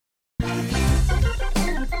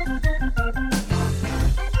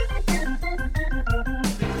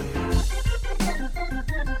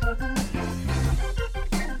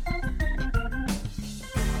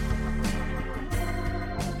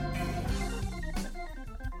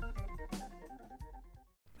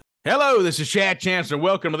Hello, this is Chad Chancellor.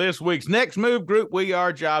 Welcome to this week's Next Move Group We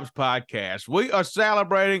Are Jobs podcast. We are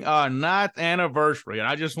celebrating our 9th anniversary, and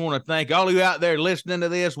I just want to thank all of you out there listening to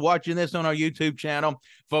this, watching this on our YouTube channel,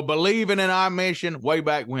 for believing in our mission way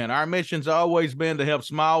back when. Our mission's always been to help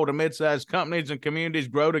small to mid-sized companies and communities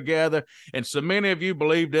grow together, and so many of you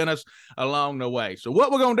believed in us along the way. So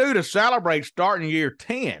what we're going to do to celebrate starting year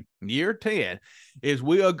 10 is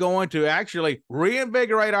we are going to actually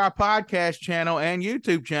reinvigorate our podcast channel and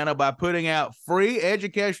YouTube channel by putting out free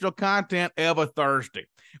educational content every Thursday.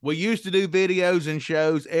 We used to do videos and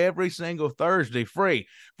shows every single Thursday free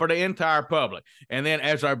for the entire public. And then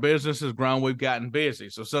as our business has grown, we've gotten busy.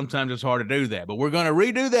 So sometimes it's hard to do that. But we're going to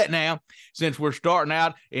redo that now since we're starting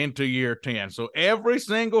out into year 10. So every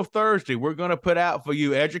single Thursday, we're going to put out for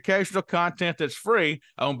you educational content that's free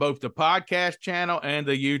on both the podcast channel and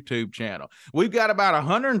the YouTube channel. We've got about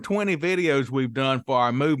 120 videos we've done for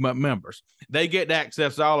our movement members. They get to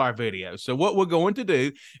access all our videos. So what we're going to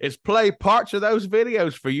do is play parts of those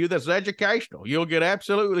videos for you that's educational. You'll get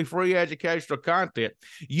absolutely free educational content.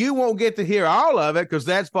 You won't get to hear all of it because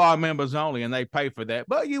that's for our members only and they pay for that,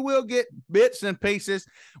 but you will get bits and pieces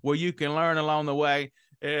where you can learn along the way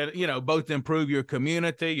and, both improve your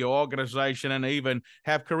community, your organization, and even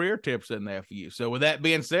have career tips in there for you. So with that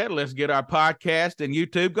being said, let's get our podcast and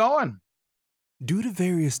YouTube going. Due to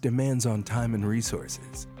various demands on time and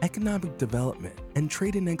resources, economic development and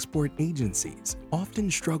trade and export agencies often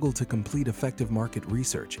struggle to complete effective market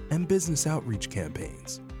research and business outreach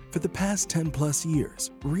campaigns. For the past 10+ years,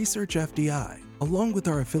 Research FDI, along with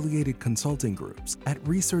our affiliated consulting groups at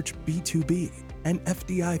Research B2B and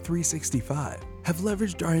FDI 365, have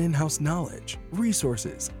leveraged our in-house knowledge,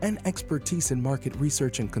 resources, and expertise in market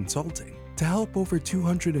research and consulting to help over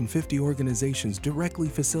 250 organizations directly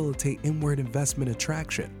facilitate inward investment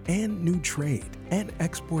attraction and new trade and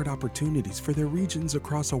export opportunities for their regions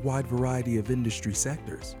across a wide variety of industry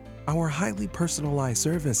sectors. Our highly personalized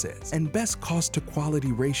services and best cost to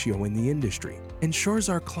quality ratio in the industry ensures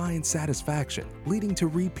our client satisfaction, leading to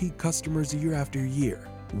repeat customers year after year.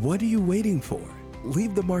 What are you waiting for?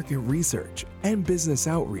 Leave the market research and business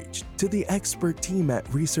outreach to the expert team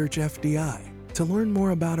at Research FDI. To learn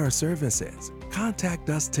more about our services, contact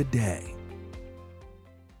us today.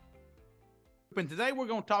 And today we're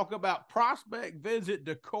going to talk about Prospect Visit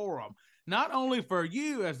Decorum, not only for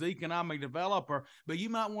you as the economic developer, but you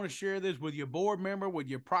might want to share this with your board member, with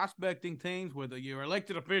your prospecting teams, with your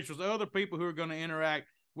elected officials, other people who are going to interact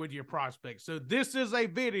with your prospects. So this is a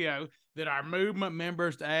video that our movement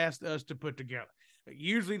members asked us to put together.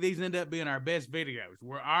 Usually these end up being our best videos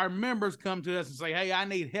where our members come to us and say, hey, I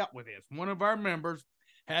need help with this. One of our members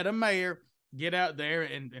had a mayor get out there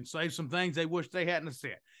and say some things they wish they hadn't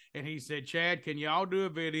said. And he said, Chad, can y'all do a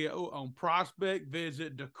video on Prospect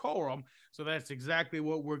Visit Decorum? So that's exactly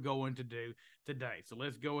what we're going to do today. So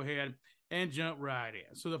let's go ahead and jump right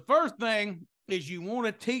in. So the first thing is you want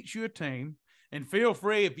to teach your team, and feel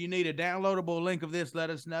free if you need a downloadable link of this,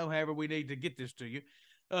 let us know. However, we need to get this to you.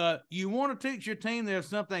 You want to teach your team there's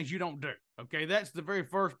some things you don't do. Okay, that's the very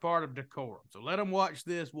first part of decorum. So let them watch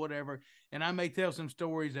this, whatever, and I may tell some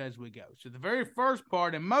stories as we go. So the very first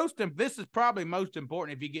part, and this is probably most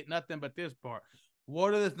important if you get nothing but this part,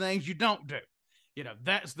 what are the things you don't do?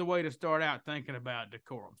 That's the way to start out thinking about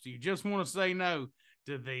decorum. So you just want to say no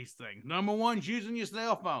to these things. Number one is using your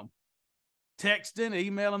cell phone. Texting,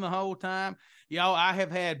 emailing the whole time. Y'all, I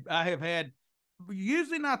have had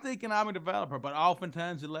usually not the economic developer, but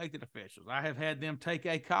oftentimes elected officials. I have had them take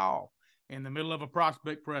a call in the middle of a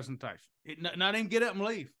prospect presentation. Not even get up and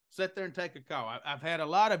leave. Sit there and take a call. I've had a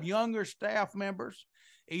lot of younger staff members,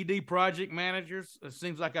 ED project managers. It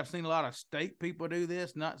seems like I've seen a lot of state people do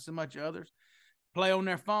this, not so much others. Play on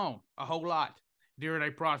their phone a whole lot during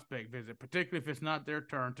a prospect visit, particularly if it's not their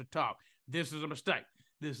turn to talk. This is a mistake.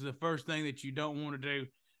 This is the first thing that you don't want to do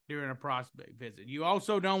during a prospect visit. You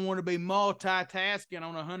also don't want to be multitasking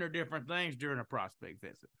on 100 different things during a prospect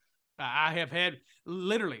visit. I have had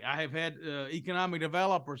economic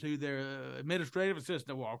developers who their administrative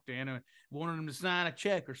assistant walked in and wanted them to sign a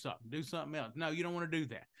check or something, do something else. No, you don't want to do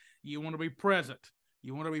that. You want to be present.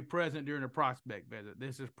 You want to be present during a prospect visit.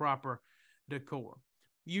 This is proper decorum.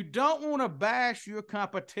 You don't want to bash your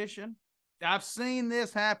competition. I've seen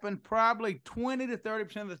this happen probably 20 to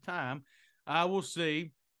 30% of the time. I will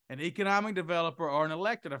see an economic developer or an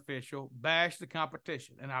elected official bash the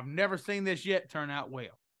competition. And I've never seen this yet turn out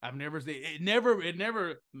well. I've never seen it. It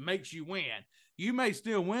never makes you win. You may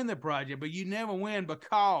still win the project, but you never win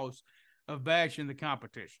because of bashing the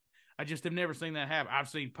competition. I just have never seen that happen. I've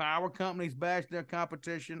seen power companies bash their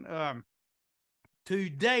competition. To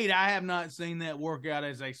date, I have not seen that work out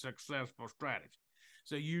as a successful strategy.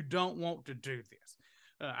 So you don't want to do this.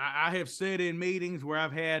 I have said in meetings where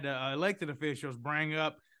I've had elected officials bring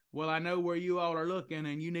up, well, I know where you all are looking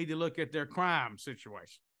and you need to look at their crime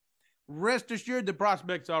situation. Rest assured, the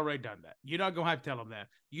prospect's already done that. You're not going to have to tell them that.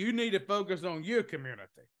 You need to focus on your community.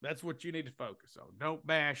 That's what you need to focus on. Don't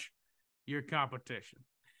bash your competition.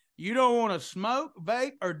 You don't want to smoke,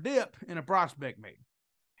 vape, or dip in a prospect meeting.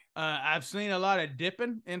 I've seen a lot of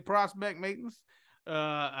dipping in prospect meetings.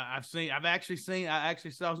 I actually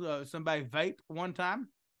saw somebody vape one time.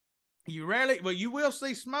 You will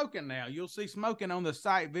see smoking now. You'll see smoking on the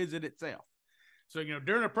site visit itself. So,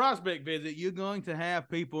 during a prospect visit, you're going to have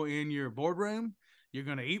people in your boardroom. You're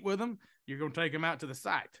going to eat with them. You're going to take them out to the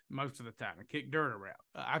site most of the time and kick dirt around.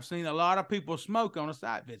 I've seen a lot of people smoke on a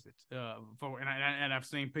site visit. And I've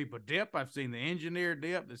seen people dip. I've seen the engineer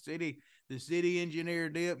dip, the city engineer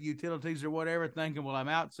dip, utilities or whatever, thinking, well, I'm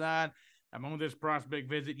outside. I'm on this prospect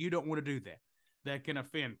visit. You don't want to do that. That can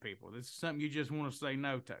offend people. This is something you just want to say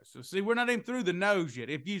no to. So, see, we're not even through the nose yet.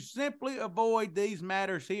 If you simply avoid these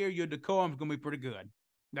matters here, your decorum's going to be pretty good.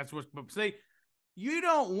 That's what's, see, you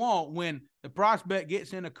don't want when the prospect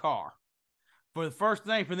gets in a car, for the first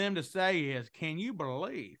thing for them to say is, can you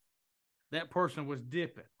believe that person was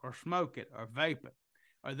dipping or smoking or vaping,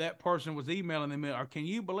 or that person was emailing them, or can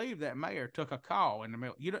you believe that mayor took a call in the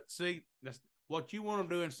middle? You don't see, that's what you want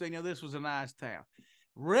to do and say, this was a nice town.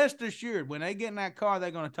 Rest assured, when they get in that car,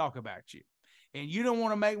 they're going to talk about you. And you don't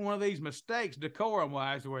want to make one of these mistakes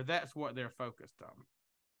decorum-wise where that's what they're focused on.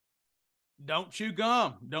 Don't chew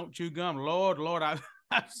gum. Don't chew gum. Lord, I've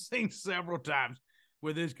seen several times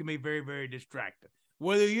where this can be very, very distracting.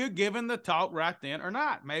 Whether you're giving the talk right then or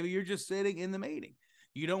not. Maybe you're just sitting in the meeting.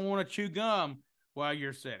 You don't want to chew gum while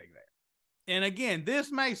you're sitting there. And again,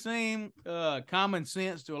 this may seem common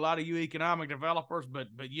sense to a lot of you economic developers, but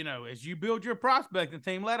as you build your prospecting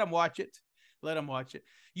team, let them watch it. Let them watch it.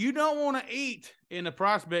 You don't want to eat in a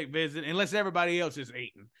prospect visit unless everybody else is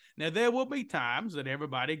eating. Now, there will be times that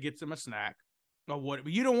everybody gets them a snack or what,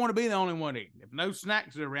 but you don't want to be the only one eating. If no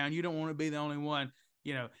snacks are around, you don't want to be the only one,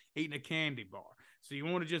 eating a candy bar. So you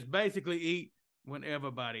want to just basically eat when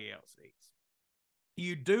everybody else eats.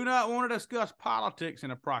 You do not want to discuss politics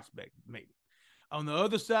in a prospect meeting. On the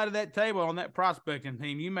other side of that table, on that prospecting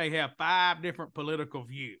team, you may have 5 different political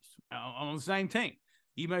views on the same team.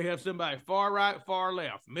 You may have somebody far right, far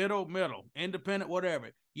left, middle, independent, whatever.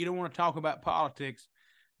 You don't want to talk about politics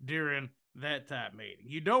during that type meeting.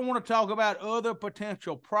 You don't want to talk about other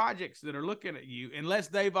potential projects that are looking at you unless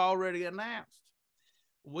they've already announced.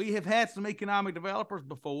 We have had some economic developers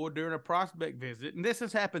before during a prospect visit, and this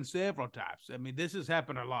has happened several times. I mean, this has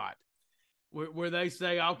happened a lot, where they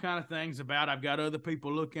say all kind of things about, I've got other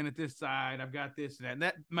people looking at this side, I've got this and that. And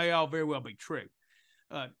that may all very well be true.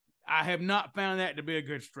 I have not found that to be a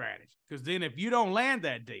good strategy, because then if you don't land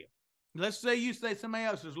that deal, let's say you say somebody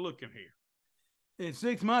else is looking here. In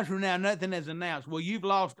 6 months from now, nothing is announced. Well, you've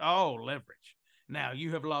lost all leverage. Now,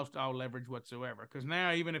 you have lost all leverage whatsoever, because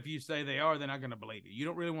now even if you say they are, they're not going to believe you. You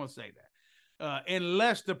don't really want to say that.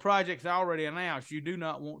 Unless the project's already announced, you do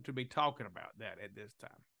not want to be talking about that at this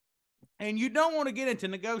time. And you don't want to get into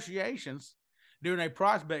negotiations during a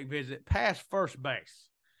prospect visit past first base.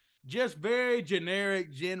 Just very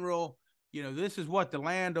generic, general, this is what the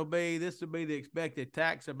land will be. This will be the expected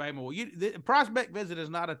tax abatement. Well, the prospect visit is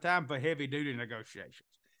not a time for heavy-duty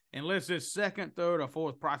negotiations unless it's second, third, or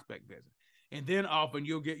fourth prospect visit. And then often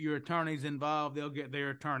you'll get your attorneys involved. They'll get their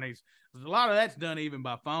attorneys. A lot of that's done even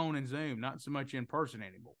by phone and Zoom, not so much in person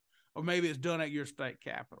anymore. Or maybe it's done at your state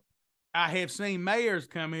capitol. I have seen mayors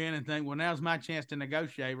come in and think, well, now's my chance to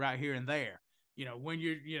negotiate right here and there. When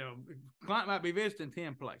client might be visiting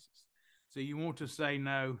 10 places. So you want to say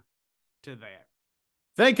no to that.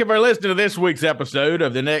 Thank you for listening to this week's episode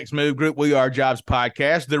of the Next Move Group We Are Jobs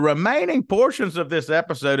podcast. The remaining portions of this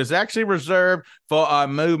episode is actually reserved for our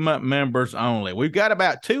movement members only. We've got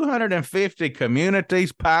about 250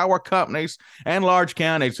 communities, power companies, and large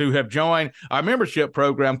counties who have joined our membership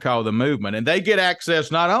program called The Movement. And they get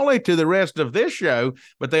access not only to the rest of this show,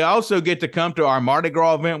 but they also get to come to our Mardi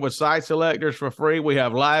Gras event with site selectors for free. We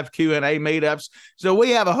have live Q&A meetups. So we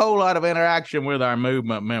have a whole lot of interaction with our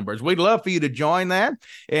movement members. We'd love for you to join that.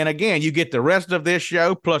 And again, you get the rest of this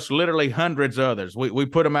show plus literally hundreds of others. We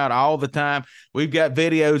put them out all the time. We've got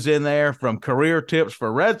videos in there from career tips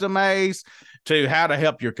for resumes to how to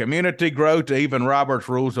help your community grow to even Robert's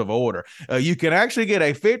Rules of Order. You can actually get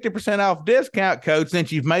a 50% off discount code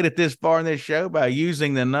since you've made it this far in this show by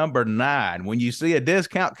using the number 9. When you see a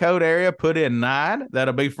discount code area, put in 9.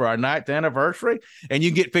 That'll be for our 9th anniversary, and you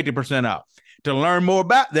get 50% off. To learn more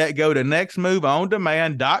about that, go to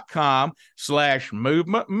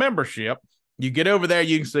nextmoveondemand.com/movement membership. You get over there,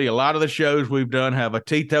 you can see a lot of the shows we've done have a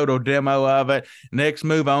teetotal demo of it.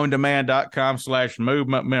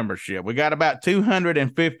 nextmoveondemand.com/movement membership. We got about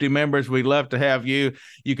 250 members. We'd love to have you.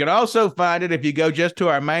 You can also find it if you go just to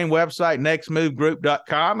our main website,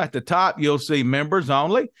 nextmovegroup.com. At the top, you'll see members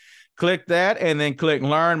only. Click that and then click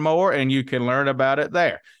learn more, and you can learn about it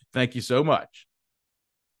there. Thank you so much.